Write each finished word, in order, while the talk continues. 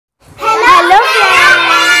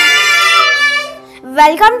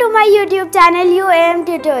Welcome to my YouTube channel UAM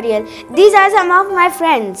Tutorial. These are some of my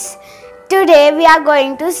friends. Today we are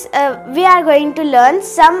going to learn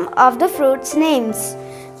some of the fruits names.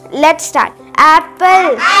 Let's start.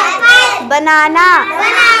 Apple, Apple. Banana,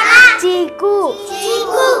 Banana. Chiku,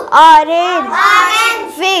 Chiku. Orange,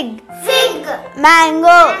 Orange. Fig, Fig.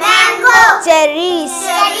 Mango, Mango. Cherries,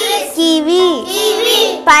 Cherries. Kiwi, Kiwi.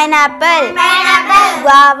 Pineapple, Pineapple.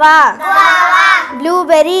 Guava, Guava.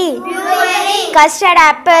 Blueberry, Blueberry. Custard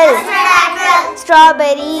apple, Custard apple.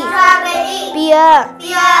 Strawberry, Strawberry. pear,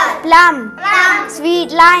 Pear. plum, Plum.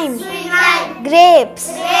 sweet lime, Sweet lime. grapes,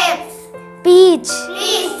 Grapes. peach,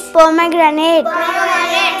 Peach. pomegranate,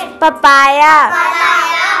 Pomegranate. papaya,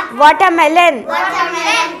 Papaya. watermelon.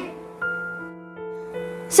 Watermelon.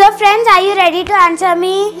 So friends, are you ready to answer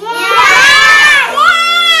me? Yes.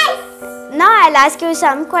 Now I'll ask you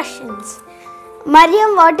some questions.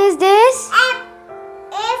 Mariam, what is this? A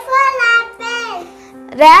for apple.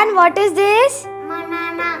 Ryan, what is this?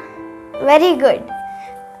 Banana. Very good.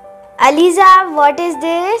 Aliza, what is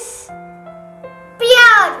this?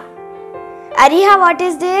 Pear. Ariha, what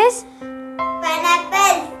is this?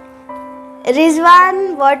 Pineapple.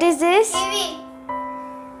 Rizwan, what is this? Kiwi.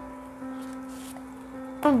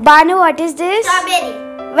 Banu, what is this? Strawberry.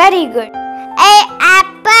 Very good.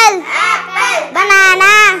 Apple, Apple.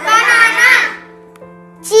 banana, Banana.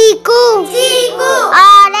 chiku, Chiku.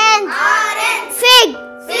 orange, Orange. fig,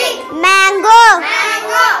 Fig. mango,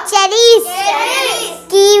 Mango. cherries, Cherries.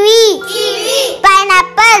 kiwi, Kiwi.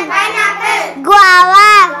 pineapple, Pineapple.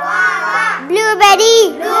 guava, Guava. blueberry,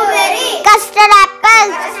 Blueberry. custard apple,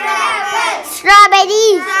 Custard apple. strawberry,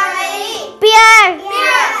 Strawberry. pear,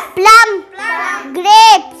 Pear. plum, Plum.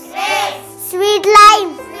 grapes, Grapes. sweet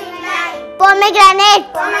lime, Sweet lime. pomegranate,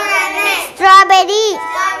 Pomegranate. strawberry,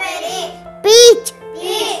 Strawberry. peach,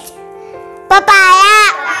 Peach. papaya,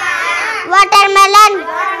 Papaya. watermelon.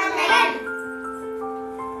 Watermelon.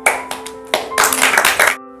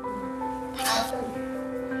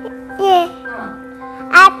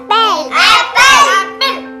 Apple, Apple.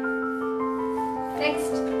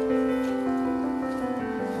 Next.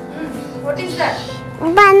 What is that?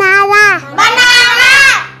 banana, Banana.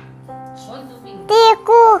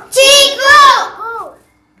 chiku, Chiku.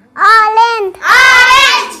 orange,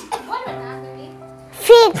 Orange.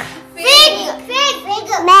 fig, Fig. Fig.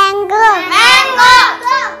 mango, Mango.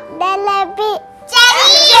 jalebi,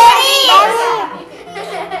 Cherries.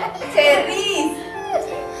 Cherries.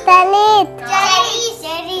 dalit, Cherries.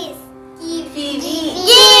 Cherries. Kiwi.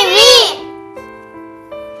 Kiwi.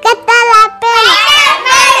 kettle apple,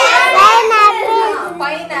 pineapple, Pineapple.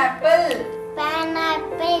 Pineapple.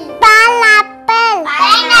 pineapple,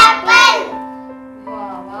 Pineapple.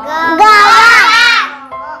 Guava. guava,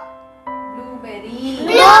 Blueberry.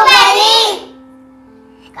 Blueberry.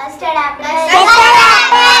 Custard apple. Custard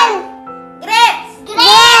apple. Grapes.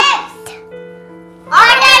 Grapes.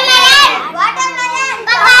 Watermelon. Watermelon.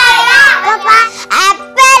 Papaya.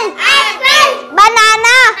 apple, Apple.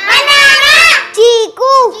 banana, Banana.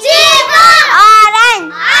 chiku, Chiku.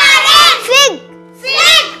 orange, Orange. fig,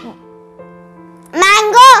 Fig.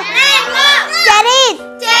 mango, Mango. cherries,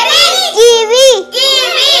 Cherries. kiwi,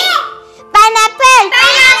 Kiwi. pineapple,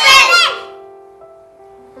 Pineapple.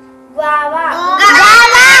 guava,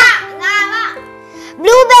 Guava. Guava.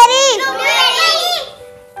 blueberry, Blueberry.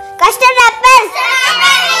 custard apple,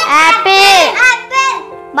 apple, Apple.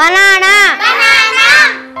 banana, Banana.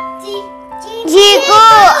 chiku,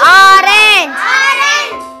 orange,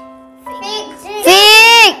 Orange. Fig.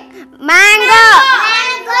 fig, mango,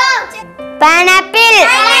 Mango. pineapple, Pineapple.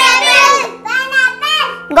 Pineapple.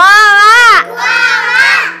 guava,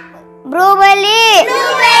 Guava. blueberry,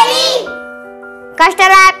 Blueberry.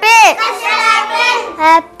 custard apple, Custard apple.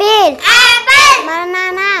 apple, Apple.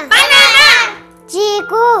 banana, Banana.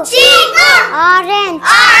 chiku, Chiku. orange,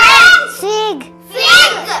 Orange. fig,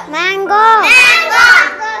 Fig. mango, Mango.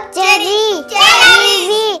 cherry, Cherry.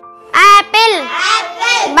 kiwi, apple,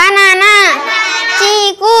 Apple. banana, Banana.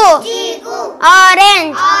 chiku, Chiku.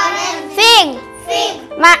 orange, Orange. fig, Fig.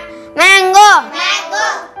 mango, Mango.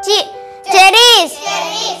 cherries,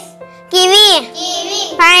 Cherries. kiwi, Kiwi.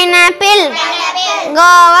 pineapple, Pineapple.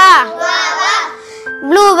 guava, Guava.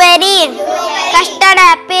 blueberry, Blueberry. custard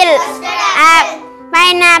apple, Custard apple.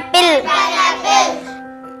 pineapple, Pineapple.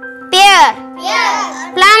 pear, Pear.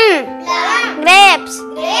 plum, Plum. grapes,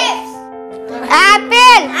 Grapes.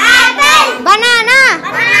 apple, Apple. banana,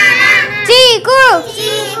 Banana. chiku,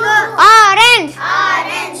 Chiku. orange,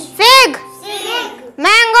 Orange. fig, Fig.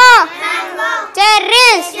 mango, Mango.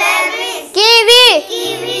 cherries, Cherries. kiwi,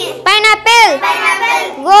 Kiwi. pineapple,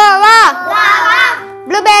 Pineapple. guava, Guava.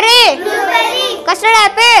 blueberry, Blueberry. custard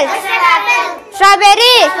apple, Custard apple.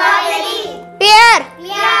 strawberry, Strawberry. pear,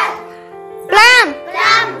 Pear. plum,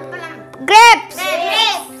 Plum. grapes,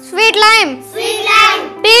 Grapes. sweet lime, Sweet lime.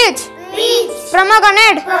 peach, Peach.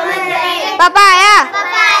 pomegranate, Pomegranate. papaya,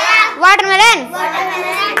 Papaya. watermelon.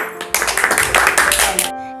 Watermelon.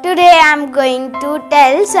 Today I am going to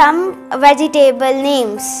tell some vegetable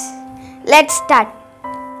names. Let's start.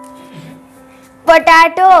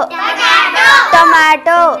 Potato, Potato.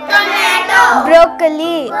 tomato, Tomato.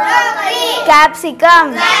 broccoli, Broccoli. capsicum,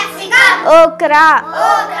 Capsicum. okra,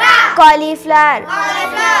 Okra. cauliflower,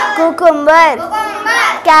 Cauliflower. cucumber,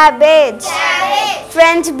 Cucumber. cabbage, Cabbage.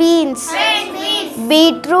 French beans, French beans.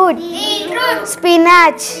 beetroot, Beetroot.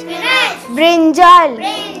 spinach, Spinach. brinjal,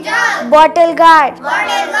 Brinjal. bottle gourd,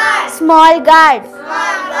 Bottle gourd. small gourd,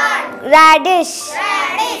 Small gourd. radish,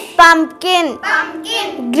 Radish. pumpkin,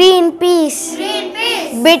 Pumpkin. green peas, Green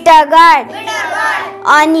peas. bitter gourd, Bitter gourd.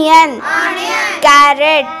 onion, Onion.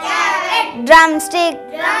 carrot, Carrot. drumstick,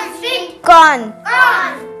 Drumstick. corn.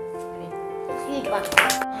 Corn. Sweet one.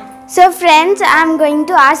 So friends, I am going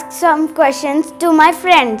to ask some questions to my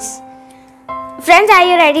friends. Friends, are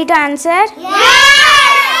you ready to answer? Yes.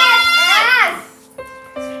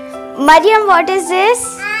 Mariam, what is this?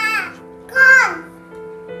 Corn.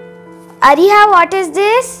 Ariha, what is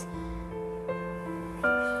this?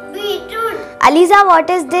 Beetroot. Aliza, what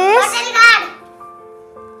is this? Bottle gourd.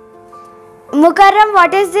 Mukarram,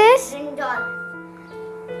 what is this? Brinjal.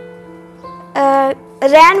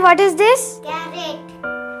 Ryan, what is this? Carrot.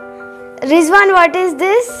 Rizwan, what is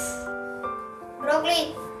this?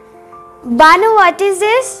 Broccoli. Banu, what is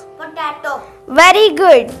this? Potato. Very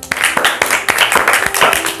good.